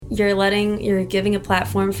you're giving a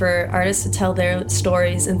platform for artists to tell their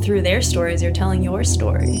stories, and through their stories, you're telling your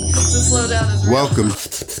story. The slow down is real. Welcome The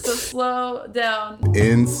slow down.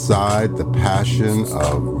 inside the passion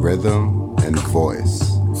of rhythm and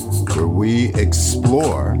voice, where we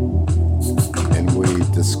explore and we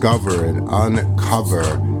discover and uncover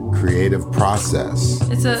creative process.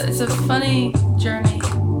 It's a funny journey.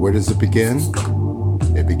 Where does it begin?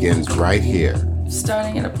 It begins right here.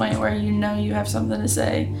 Starting at a point where you know you have something to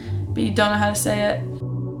say, but you don't know how to say it.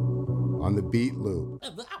 On the Beat Loop.